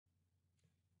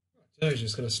So we're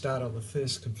just going to start on the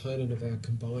first component of our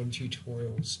combined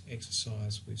tutorials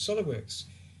exercise with SolidWorks.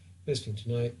 First thing to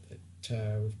note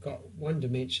that we've got one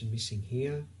dimension missing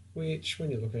here, which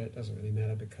when you look at it doesn't really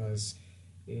matter because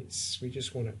we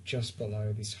just want it just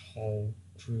below this hole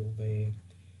drill there.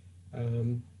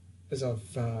 As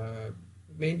I've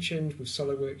mentioned with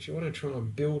SolidWorks, you want to try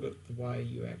and build it the way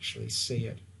you actually see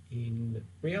it in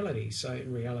reality. So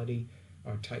in reality,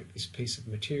 I take this piece of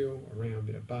material, a round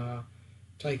bit of bar,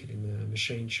 take it in the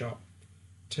machine shop,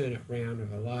 turn it round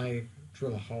with a lathe,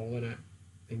 drill a hole in it,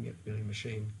 then get the milling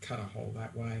machine, cut a hole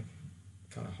that way,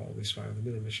 cut a hole this way with the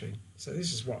milling machine. So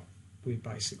this is what we're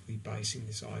basically basing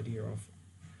this idea of,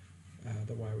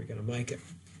 the way we're going to make it.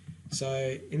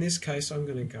 So in this case I'm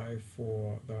going to go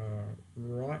for the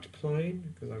right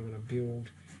plane because I'm going to build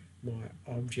my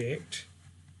object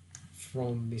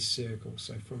from this circle,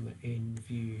 so from the end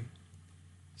view.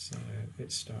 So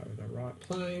let's start with the right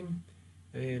plane.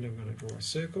 And I'm going to draw a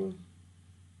circle.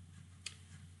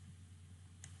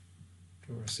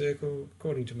 Draw a circle.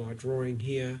 According to my drawing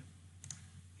here,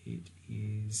 it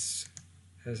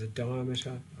has a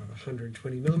diameter of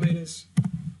 120 millimeters,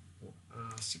 or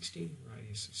R60,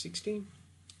 radius of 60.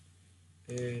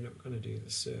 And I'm going to do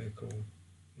the circle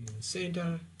in the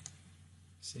center.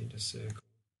 Center circle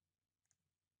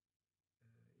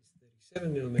is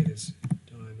 37 millimeters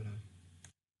diameter.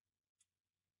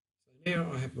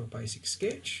 Now I have my basic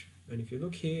sketch, and if you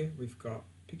look here, we've got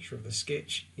a picture of the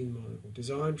sketch in my little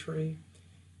design tree.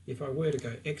 If I were to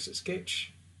go exit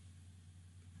sketch,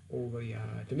 all the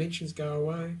dimensions go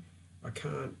away. I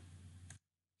can't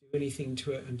do anything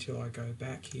to it until I go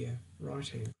back here, right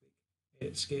hand click,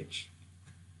 edit sketch,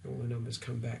 all the numbers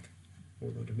come back,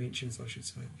 all the dimensions I should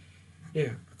say.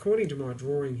 Now, according to my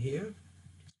drawing here,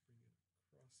 just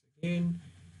bring it across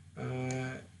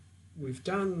again, we've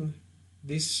done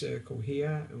this circle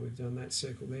here and we've done that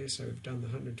circle there, so we've done the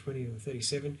 120 and the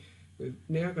 37. We've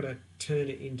now got to turn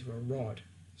it into a rod.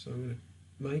 So I'm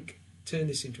going to turn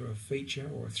this into a feature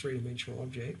or a three-dimensional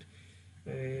object,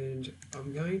 and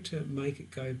I'm going to make it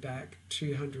go back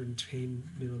 210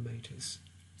 millimeters.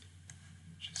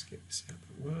 Just get this out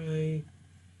of the way.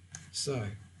 So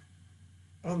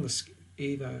on the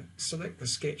either select the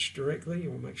sketch directly,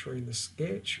 or make sure you're in the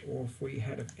sketch, or if we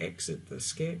had to exit the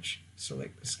sketch,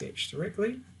 select the sketch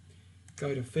directly,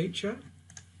 go to feature.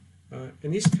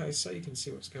 In this case, so you can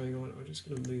see what's going on, I'm just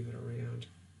going to move it around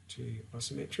to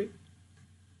isometric.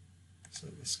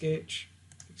 Select the sketch,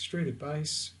 extruded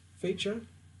base, feature,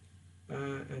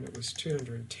 and it was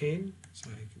 210, so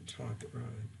you can type it rather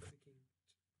than clicking,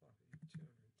 type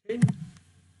it in 210. There we have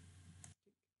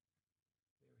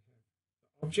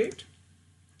the object.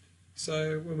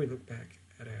 So when we look back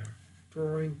at our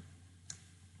drawing,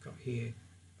 got here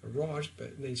a rod, but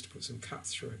it needs to put some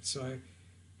cuts through it. So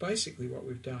basically what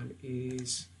we've done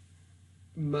is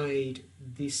made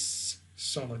this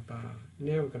solid bar.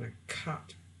 Now we're going to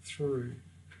cut through.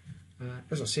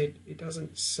 As I said, it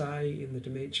doesn't say in the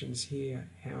dimensions here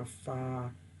how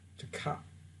far to cut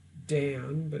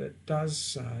down, but it does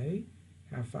say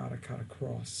how far to cut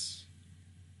across.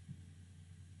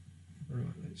 Right,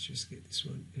 let's just get this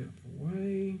one out the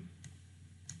way.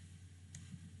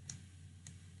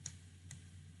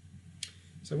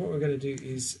 So what we're going to do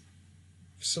is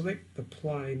select the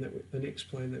plane, the next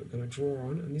plane that we're going to draw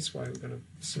on, and this way we're going to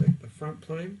select the front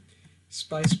plane,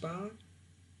 space bar,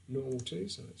 normal to,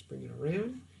 so let's bring it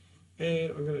around,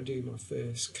 and I'm going to do my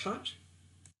first cut.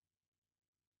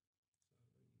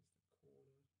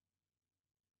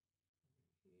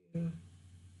 Here,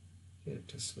 get it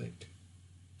to select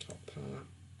top part,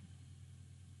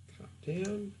 cut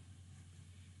down,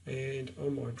 and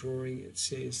on my drawing it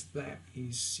says that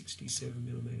is 67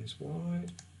 millimeters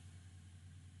wide.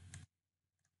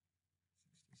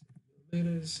 67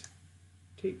 millimeters,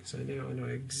 tick. So now I know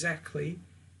exactly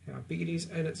how big it is,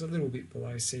 and it's a little bit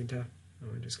below centre.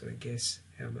 I'm just going to guess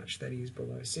how much that is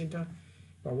below centre.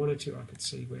 If I wanted to, I could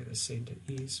see where the centre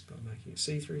is by making it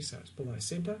see-through, so it's below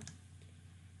centre.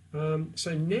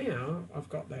 So now I've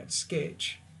got that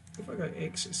sketch. If I go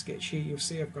exit sketch here, you'll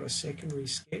see I've got a secondary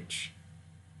sketch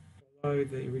below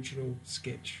the original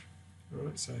sketch.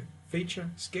 Alright, so feature,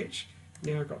 sketch.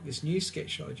 Now I've got this new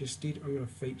sketch that I just did, I'm going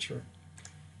to feature it.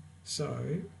 So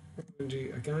what I'm going to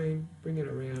do again, bring it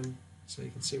around so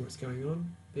you can see what's going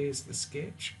on. There's the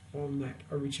sketch on that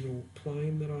original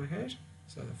plane that I had.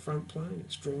 So the front plane,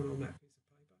 it's drawn on that piece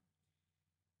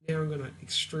of paper. Now I'm going to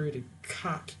extrude and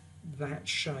cut that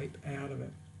shape out of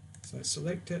it. So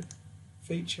select it,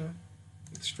 feature,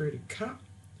 extrude and cut,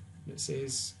 and it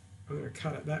says I'm going to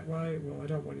cut it that way. Well, I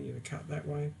don't want you to cut that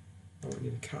way, I want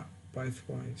you to cut both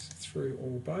ways, through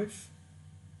or both.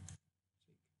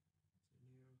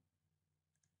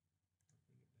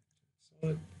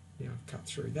 solid. Now I've cut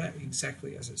through that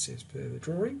exactly as it says per the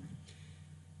drawing.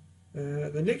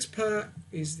 The next part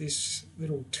is this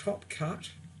little top cut.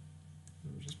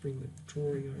 I'll just bring the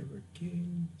drawing over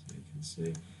again so you can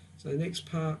see. So the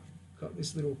next part, got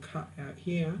this little cut out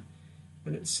here,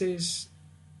 and it says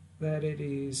that it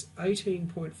is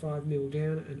 18.5 mil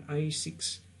down and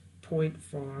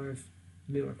 86.5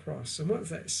 mil across. And what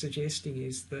that's suggesting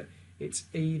is that it's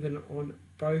even on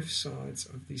both sides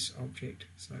of this object,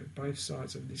 so both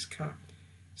sides of this cut.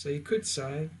 So you could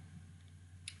say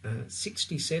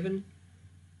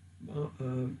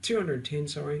 210,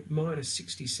 sorry, minus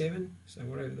 67, so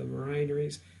whatever the remainder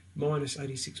is, minus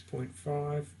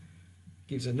 86.5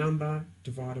 gives a number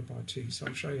divided by 2. So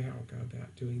I'll show you how I'll go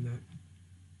about doing that,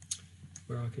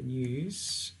 where I can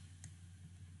use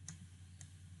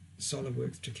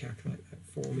SolidWorks to calculate that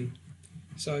for me.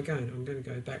 So again, I'm going to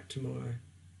go back to my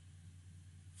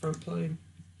front plane.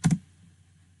 I'm going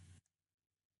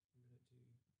to do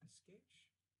a sketch of a square, or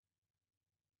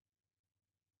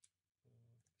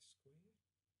rectangle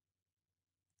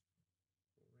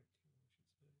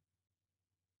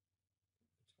I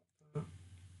should say, the top part,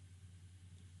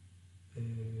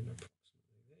 and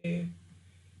approximately there.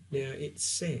 Now it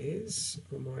says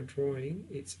on my drawing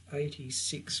it's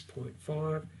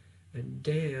 86.5 and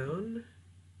down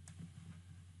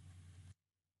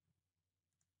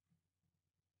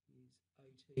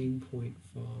is 18.5.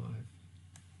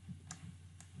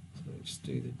 So let's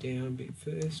do the down bit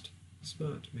first.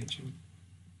 Smart dimension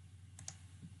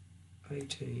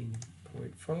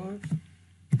 18.5.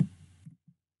 And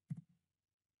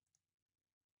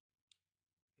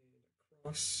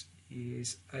across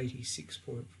is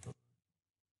 86.5.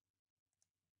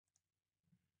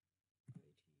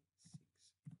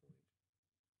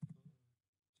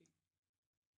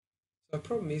 So the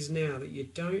problem is now that you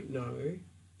don't know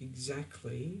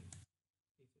exactly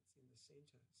if it's in the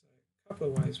centre. So a couple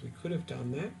of ways we could have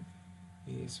done that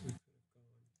is we could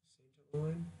have gone centre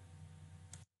line,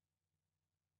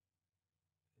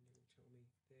 and it will tell me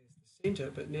there's the centre,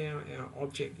 but now our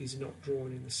object is not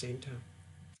drawn in the centre.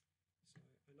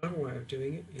 So another way of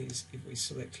doing it is if we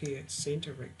select here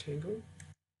centre rectangle, we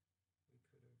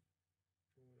could have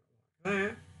drawn it like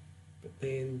that, but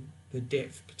then the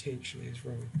depth potentially is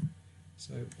wrong.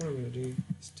 So what I'm going to do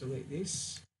is delete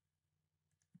this.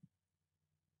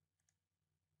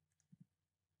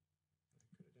 I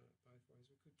could have done it both ways.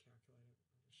 We could calculate it.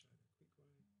 I'll just show you a quick way.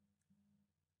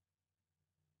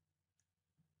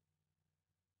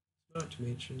 Smart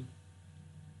dimension.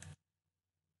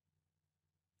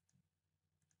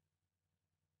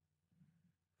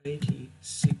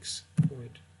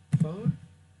 86.5.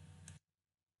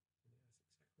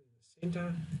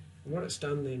 Centre. And what it's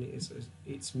done then is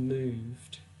it's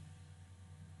moved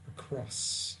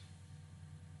across.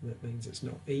 And that means it's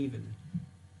not even.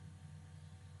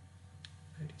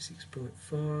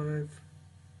 86.5.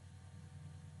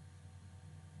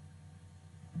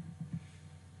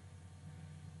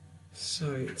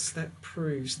 So that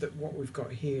proves that what we've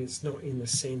got here is not in the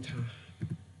centre.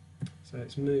 So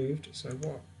it's moved. So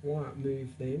why it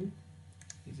moved then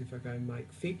is if I go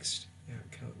make fixed, now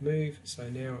it can't move, so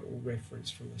now it will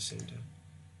reference from the centre.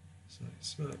 So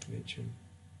smart dimension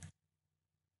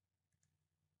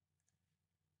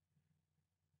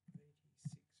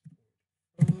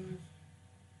 86.5. So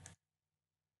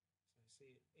see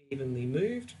it evenly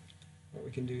moved. What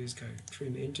we can do is go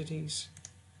trim entities,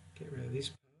 get rid of this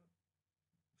part,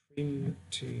 trim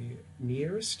to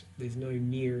nearest. There's no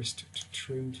nearest to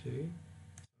trim to.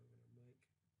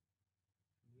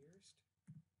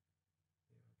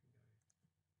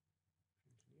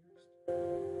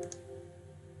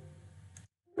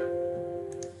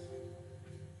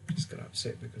 Just got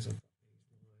upset because I've got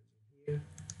these lines in here.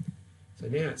 So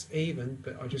now it's even,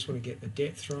 but I just want to get the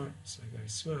depth right, so go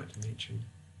smart dimension.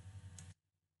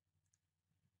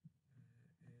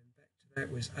 And back to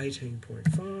that was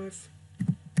 18.5. So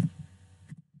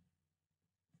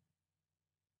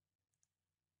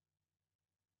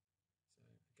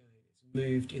again, it's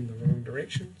moved in the wrong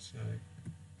direction, so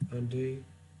undo,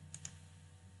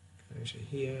 go to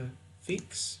here,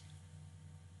 fix.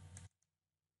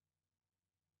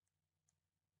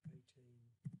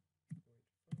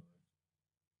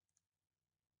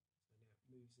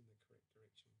 In the correct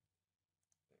direction.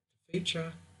 Back to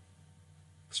feature,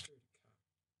 extrude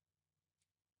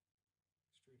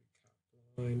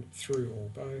cut line through or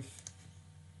both,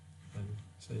 and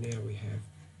so now we have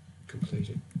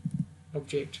completed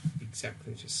object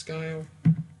exactly to scale,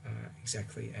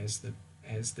 exactly as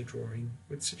the drawing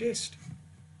would suggest.